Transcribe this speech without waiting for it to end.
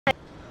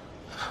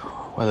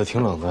外头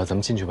挺冷的，咱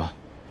们进去吧。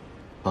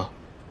啊？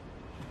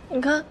你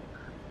看，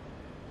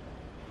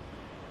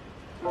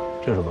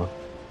这是什么？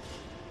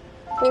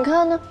你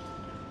看呢？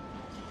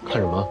看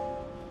什么？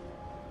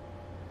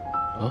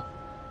啊？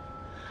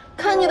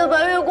看你的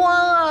白月光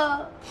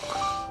啊！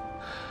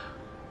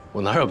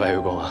我哪有白月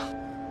光啊？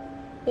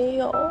你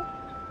有。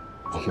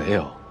我没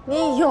有。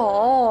你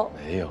有。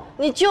没有。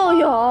你就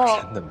有。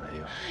真的没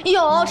有。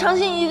有，长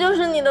信怡就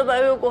是你的白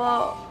月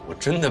光。我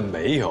真的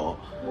没有。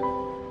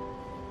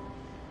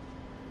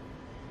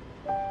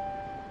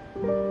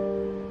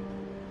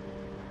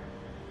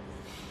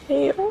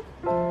没有。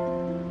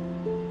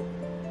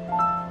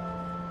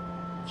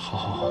好，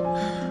好，好。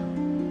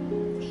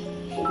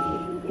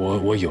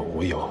我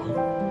有，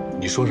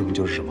你说什么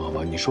就是什么，好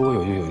吧？你说我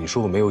有就有，你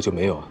说我没有就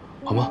没有，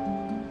好吗？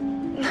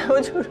我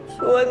就是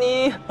说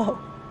你有。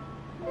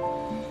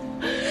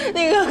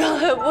你刚刚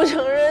还不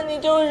承认你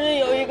就是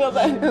有一个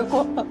白月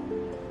光。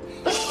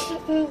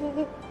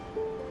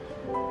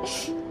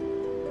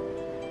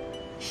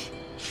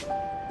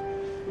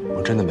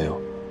我真的没有，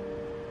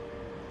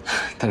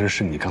但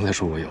是你刚才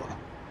说我有了。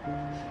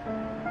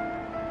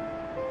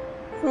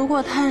如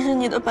果他是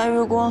你的白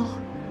月光，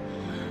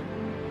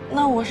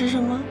那我是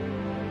什么？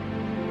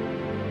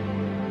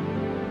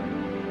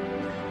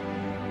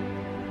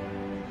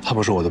他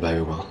不是我的白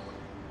月光，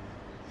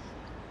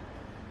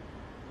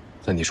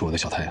但你是我的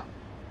小太阳。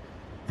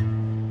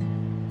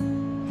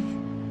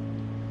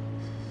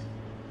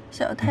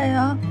小太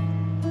阳。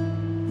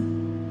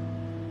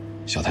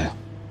小太阳。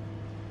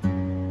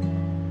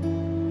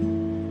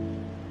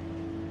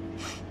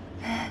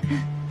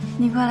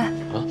你过来。啊？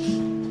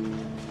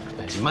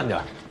哎，你慢点。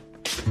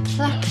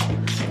来。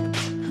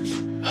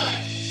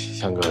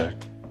香哥，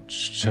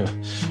这……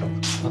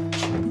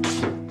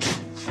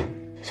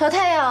小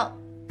太阳。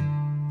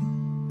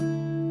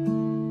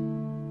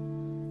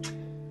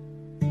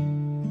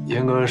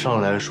严格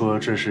上来说，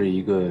这是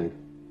一个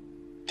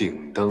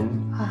顶灯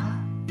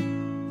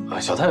啊，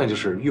小太阳就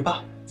是浴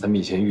霸，咱们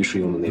以前浴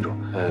室用的那种，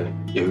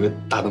有一个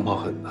大灯泡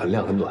很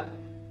亮很暖。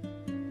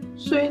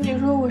所以你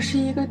说我是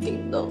一个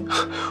顶灯？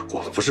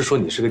我不是说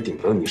你是个顶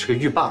灯，你是个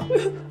浴霸，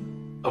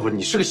啊不，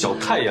你是个小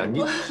太阳。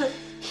你，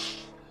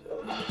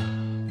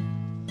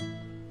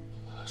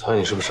小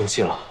你是不是生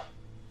气了？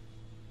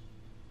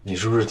你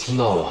是不是听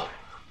到了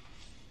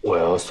我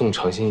要送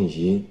常心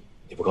怡，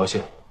你不高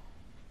兴？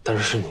但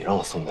是是你让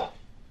我送的。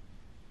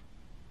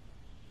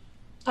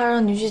他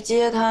让你去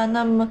接他，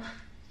那么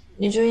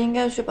你就应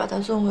该去把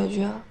他送回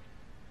去啊。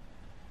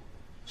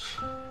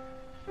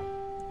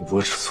你不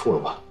会吃醋了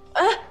吧？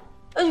哎，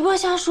你不要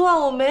瞎说啊！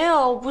我没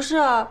有，我不是。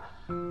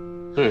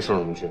那你生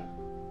什么气？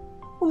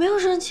我没有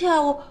生气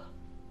啊，我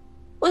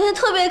现在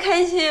特别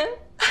开心。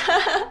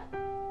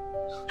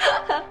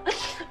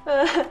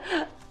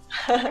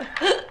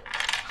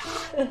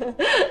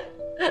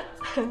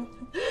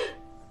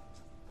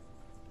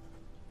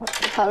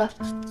好了，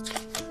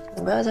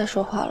你不要再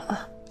说话了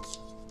啊。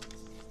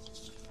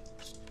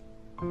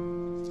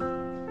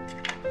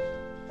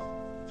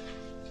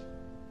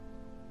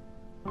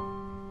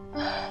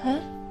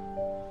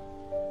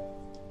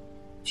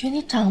觉得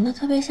你长得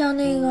特别像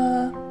那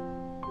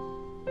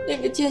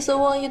个见色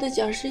忘义的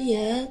蒋诗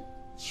妍。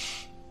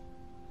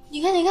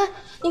你看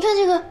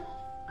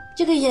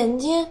这个眼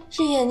睛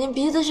是眼睛，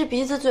鼻子是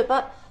鼻子，嘴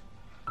巴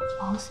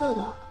黄色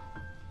的。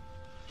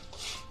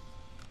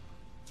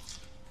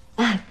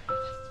啊，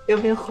有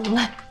没有红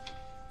了？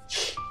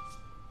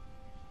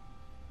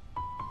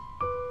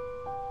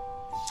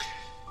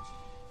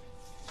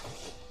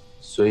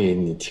所以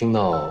你听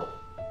到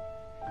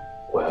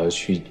我要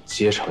去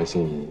接常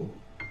心怡，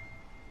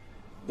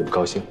你不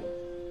高兴？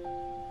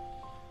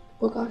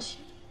不高兴。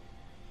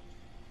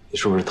你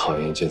是不是讨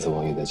厌见色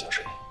忘义的蒋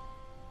诗妍？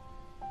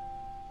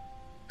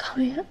讨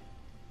厌。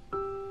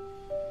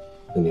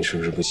那你是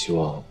不是不希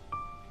望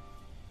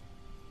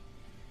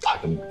他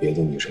跟别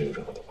的女生有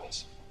任何的关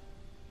系？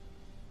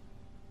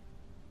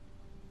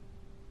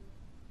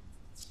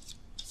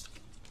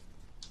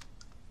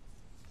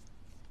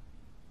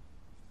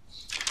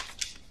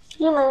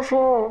这门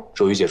书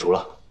咒语解除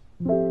了。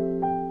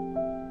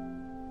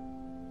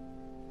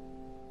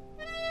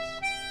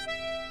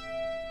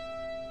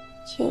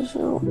其实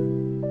我……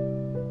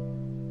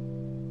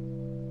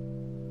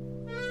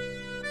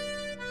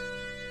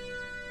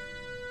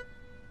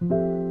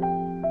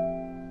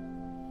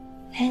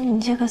哎，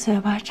你这个嘴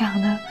巴长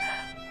得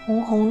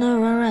红红的、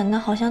软软的，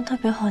好像特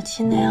别好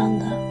亲那样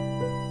的。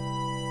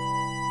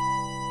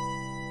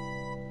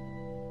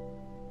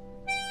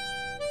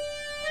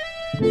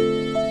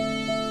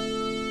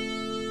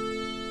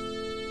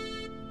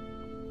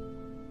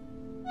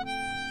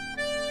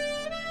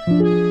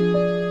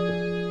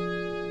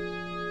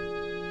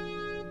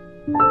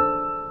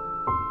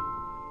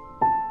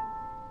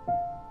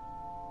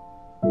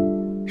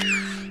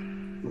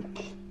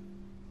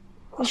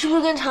你是不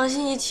是跟常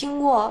心怡亲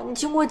过？你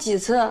亲过几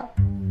次？哎，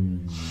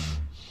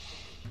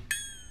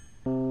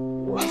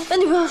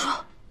你不要说，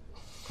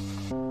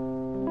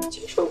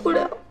接受不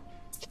了。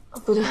啊，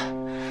不对，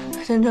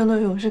真正的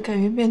勇士敢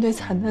于面对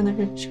惨淡的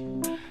人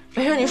生，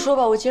没事，你说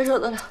吧，我接受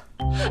得了。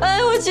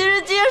哎，我其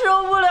实接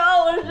受不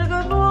了，我是个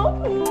懦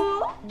夫，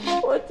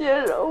我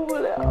接受不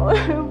了，我也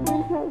不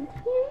想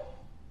听。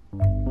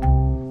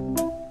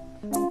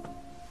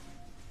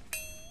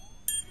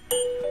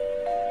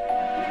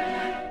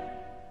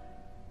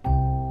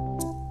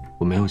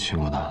我没有亲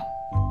过她，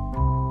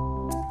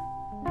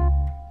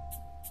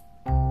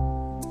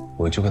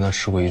我就跟她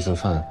吃过一次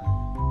饭，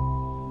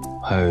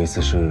还有一次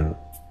是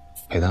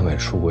陪她买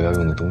出国要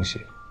用的东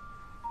西。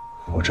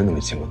我真的没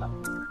亲过她，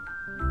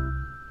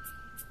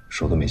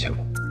手都没牵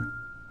过。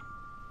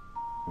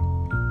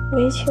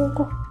没亲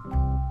过。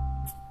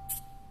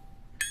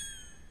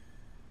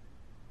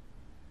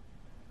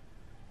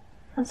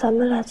那咱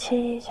们俩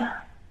亲一下。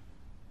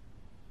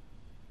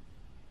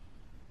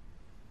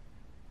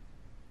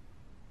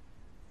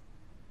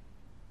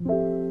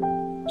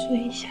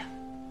亲一下，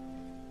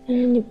但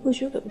是你不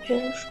许跟别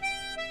人说。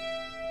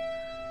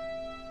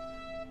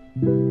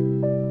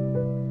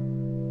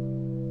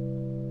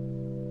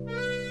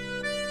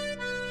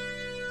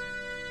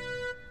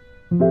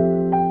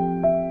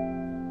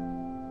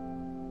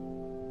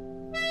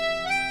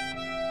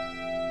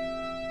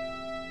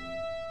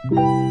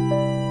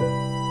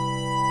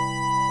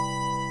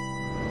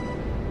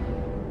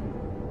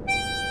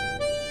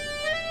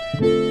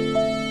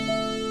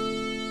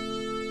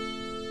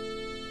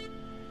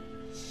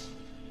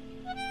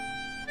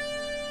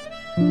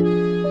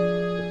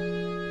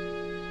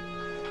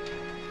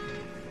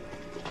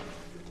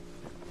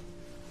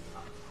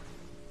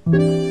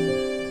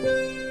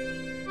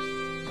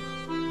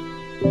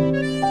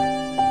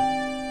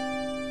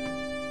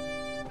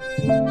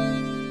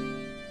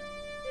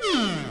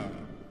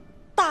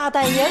大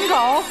胆颜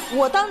狗！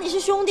我当你是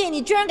兄弟，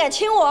你居然敢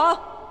亲我，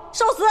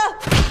受死！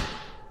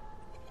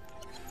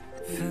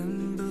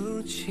分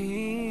不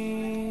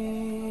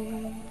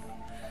清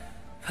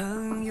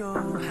朋友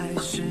还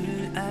是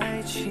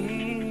爱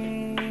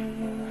情。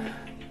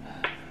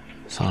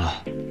算了，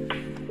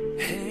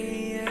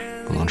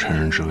不能趁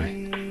人之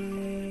危。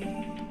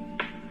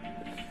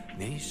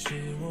你是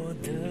我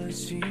的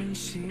星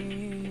星。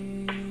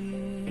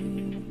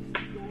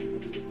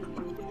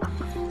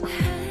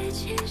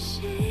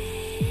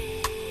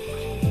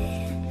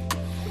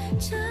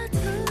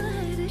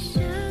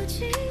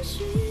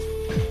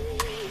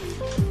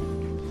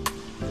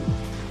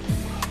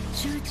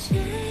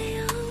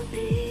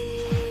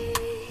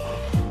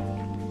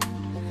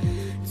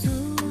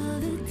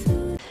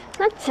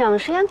那蒋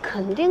时妍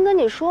肯定跟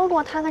你说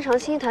过，他跟常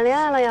欣怡谈恋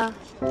爱了呀。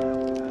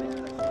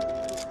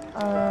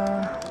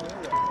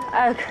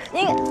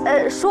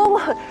说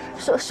过，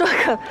说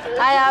个，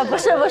哎呀，不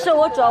是，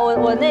我主要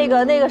我那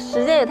个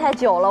时间也太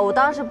久了，我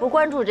当时不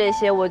关注这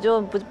些，我就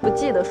不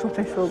记得说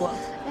没说过。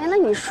哎，那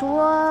你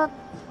说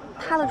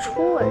他的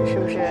初吻是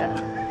不是也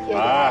给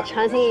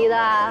常欣怡的？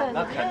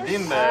那肯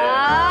定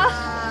呗。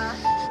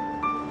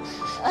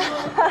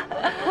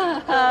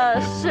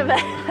是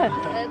呗。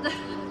对。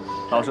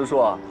老实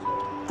说，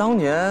当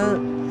年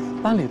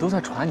班里都在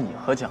传你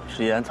和蒋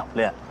时妍早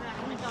恋，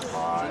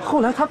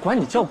后来他管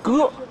你叫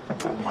哥，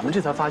我们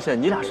这才发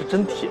现你俩是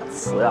真铁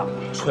磁呀，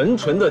纯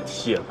的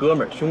铁哥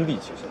们儿兄弟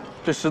情。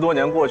这10多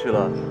年过去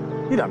了，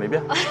一点没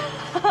变。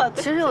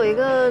其实有一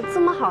个这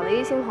么好的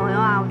异性朋友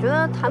啊，我觉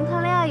得谈不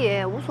谈恋爱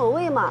也无所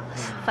谓嘛，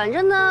反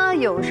正呢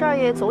有事儿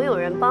也总有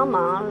人帮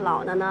忙，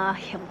老的呢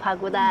也不怕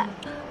孤单。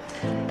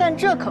但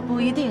这可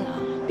不一定啊，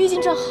毕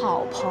竟这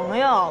好朋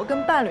友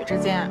跟伴侣之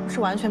间是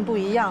完全不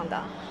一样的。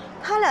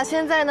他俩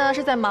现在呢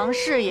是在忙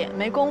事业，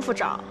没工夫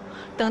找。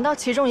等到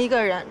其中一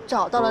个人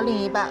找到了另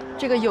一半，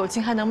这个友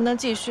情还能不能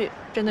继续，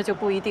真的就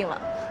不一定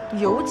了。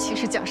尤其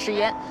是蒋时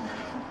妍。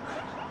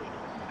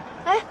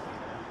哎，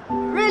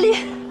瑞丽，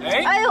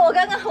哎，我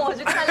刚刚我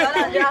去跟他聊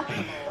两句啊，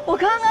我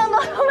刚刚都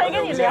没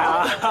跟你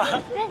聊。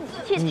哎，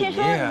听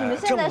说你们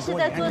现在是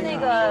在做那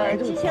个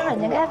机器人软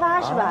件开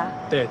发是吧？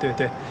对，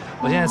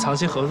我现在长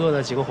期合作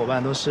的几个伙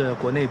伴都是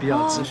国内比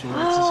较咨询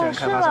机器人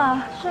开发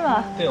商。是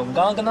吗？对，我们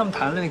刚刚跟他们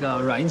谈了那个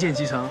软硬件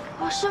集成。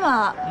哦，是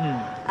吗？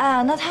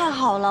哎，那太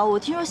好了！我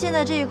听说现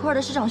在这一块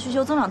的市场需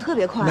求增长特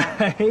别快。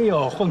没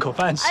有混口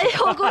饭吃。哎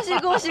呦，恭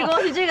喜，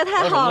这个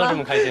太好了！这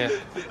么开心，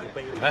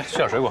来吃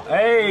点水果。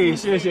哎，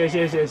谢谢。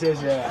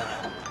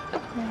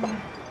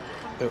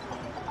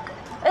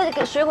哎，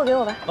给水果给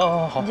我吧。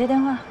哦，好。你接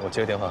电话。我接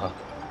个电话哈。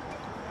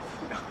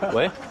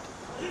喂。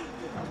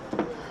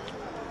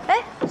哎，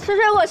吃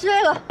水果。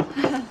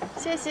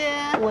谢谢。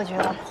我觉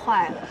得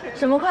快了。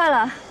什么快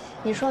了？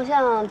你说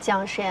像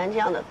蒋时妍这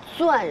样的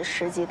钻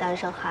石级单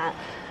身汉，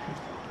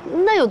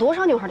那有多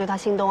少女孩对他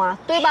心动啊？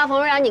对吧，冯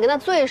若然，你跟他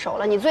最熟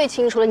了，你最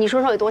清楚了，你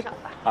说说有多少吧？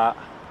啊，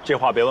这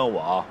话别问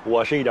我啊，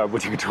我是一点不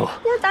清楚。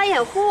你要打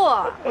掩护。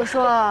我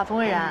说冯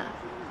若然，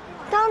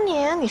当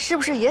年你是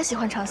不是也喜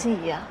欢常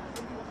欣怡啊？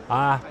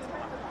啊，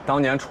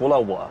当年除了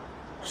我，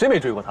谁没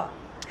追过她，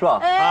是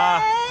吧？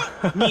啊，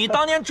你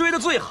当年追的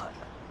最狠。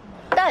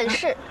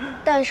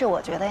但是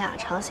我觉得呀，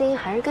常欣怡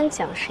还是跟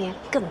蒋时妍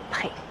更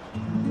配。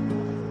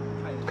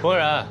冯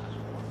然，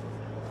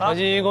常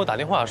欣怡给我打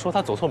电话说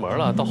她走错门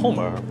了，到后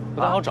门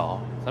不太好找，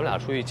咱们俩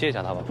出去接一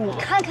下他吧。你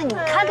看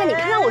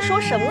看我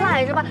说什么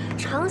来着吧？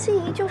常心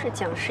怡就是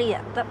蒋诗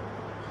妍的。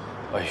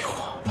哎呦，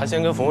他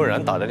先跟冯慧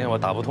然打的电话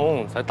打不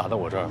通，才打到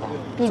我这儿。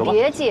你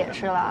别解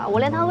释了，我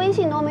连他微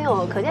信都没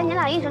有，可见你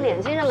俩一直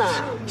联系着呢。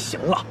行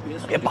了，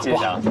别八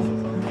卦，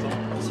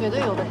绝对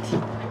有问题。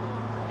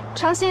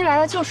常心怡来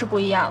了就是不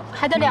一样，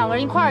还得2个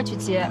人一块儿去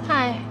接。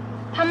嗨，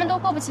他们都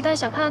迫不及待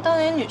想看到当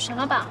年女神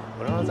了吧？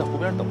我让他在湖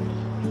边等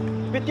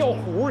你，别掉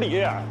湖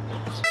里。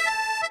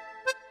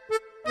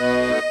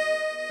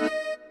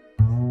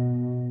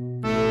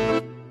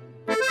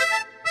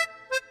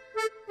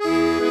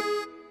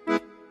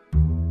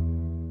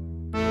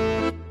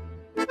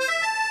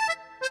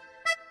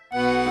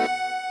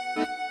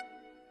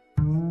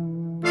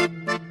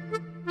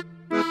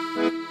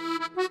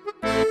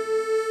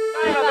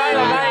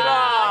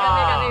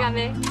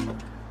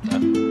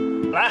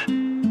来，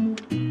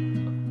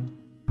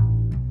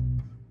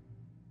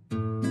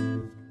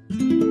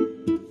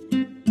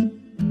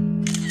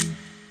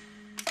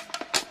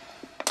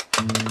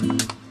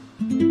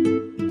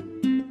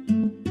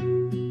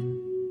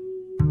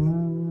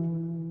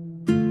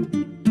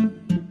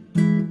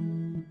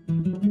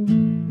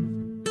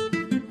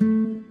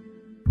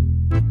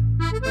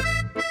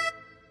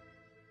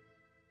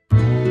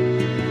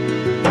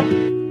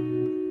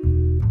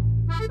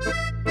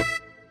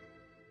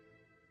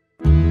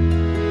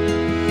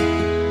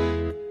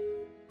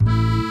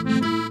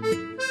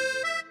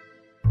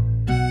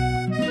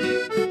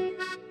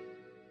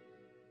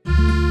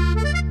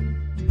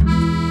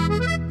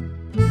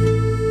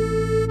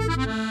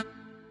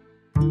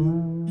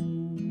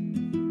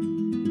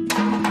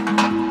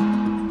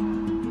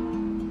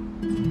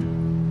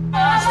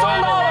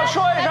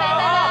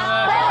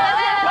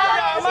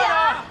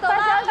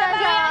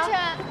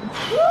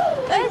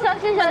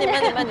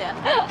慢点。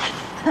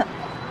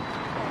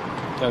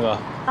亮哥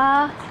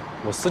啊，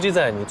我司机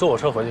在，你坐我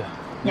车回去。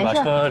你把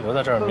车留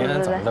在这儿，明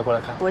天早上再过来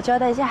看。我交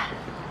代价。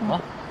啊，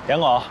杨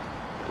狗，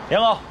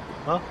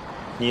啊，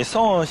你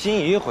送心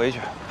怡回去，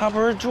她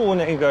不是住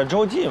那个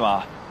洲际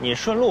吗？你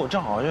顺路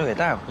正好就给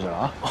带回去了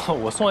啊。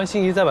我送完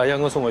心怡再把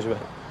杨哥送回去呗。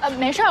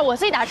没事儿，我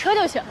自己打车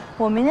就行。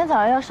我明天早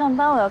上要上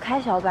班，我要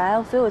开小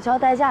白，所以我交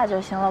代价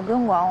就行了，不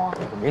用管我。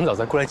我明早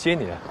再过来接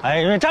你。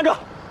哎，站住！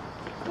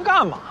你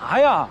干嘛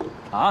呀？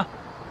啊，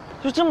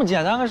就这么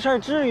简单个事儿，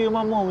至于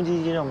吗？磨磨唧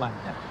唧这么半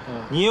天。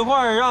你一会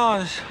儿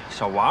让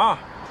小王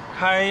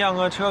开样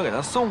哥车给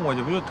他送过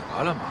去不就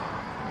得了吗？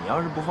你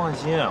要是不放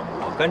心，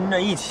我跟着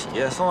一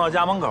起送到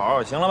家门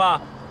口，行了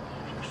吧？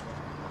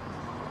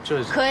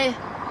这可以，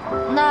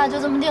那就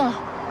这么定了。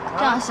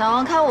这样，小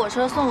王开我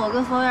车送我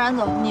跟冯蔚然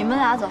走，你们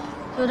俩走，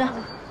就这样。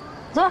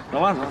走吧。走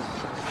吧，走。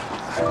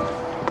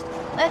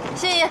哎，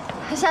心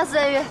怡，下次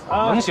再约。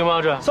能行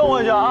吗？这送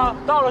回去啊，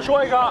到了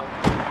说一声。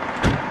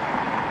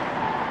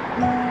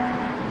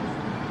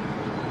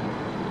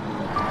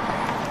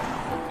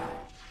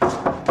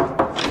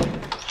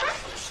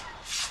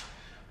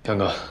杨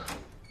哥，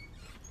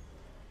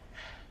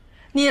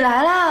你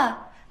来了，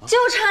就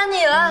差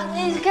你了，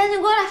你赶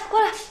紧过来，过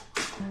来。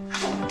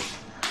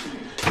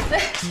对，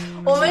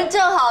我们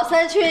正好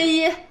3缺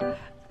1。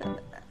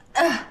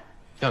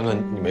杨哥，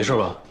你没事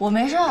吧？我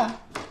没事，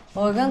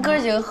我跟哥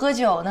几个喝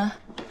酒呢。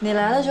你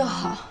来了就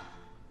好，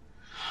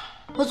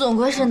我总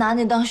归是拿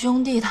你当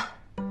兄弟的。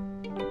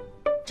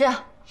这样，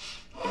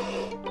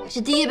这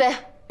第一杯，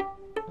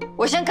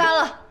我先干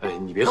了。哎，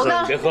你别喝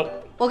了，你别喝了，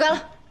我干了。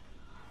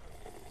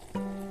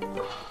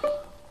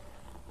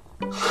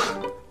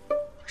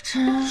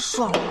真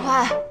爽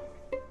快。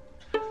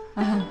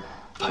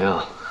唐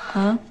阳，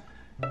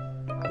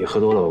你喝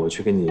多了，我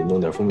去给你弄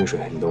点蜂蜜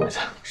水，你等我一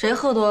下。谁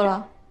喝多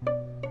了？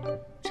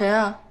谁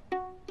啊？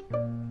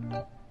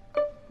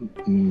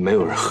没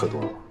有人喝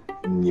多了，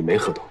你没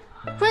喝多。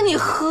不是你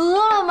喝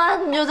了吗？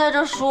你就在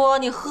这说，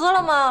你喝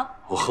了吗？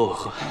我喝，我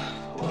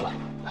喝了。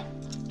来，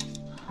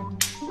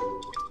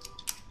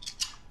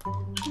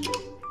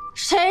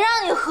谁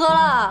让你喝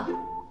了？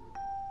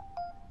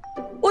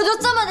我就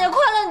这么点快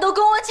乐，你都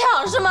跟我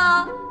抢是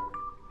吗？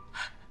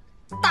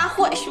大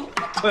坏熊！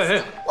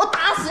哎，我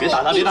打死你！别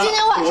打他！别打他！你今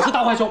天晚上我是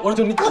大坏熊，我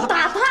说你我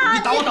打他！你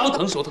打我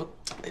疼，手疼。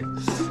哎呀，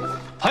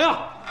唐阳，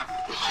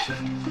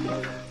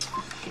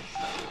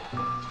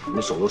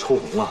你手都抽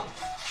红了。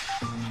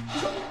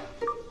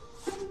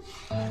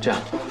这样，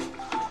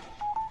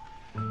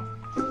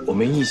我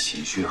们一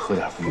起去喝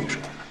点蜂蜜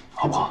水，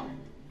好不好？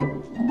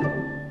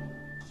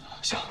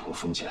行，我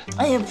扶你起来。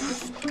哎呀，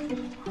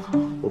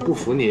我不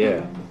服你，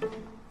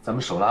咱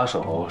们手拉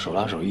手，手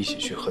拉手一起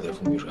去喝点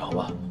蜂蜜水，好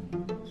吧？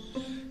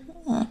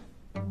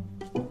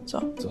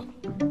走，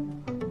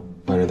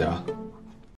慢着点啊。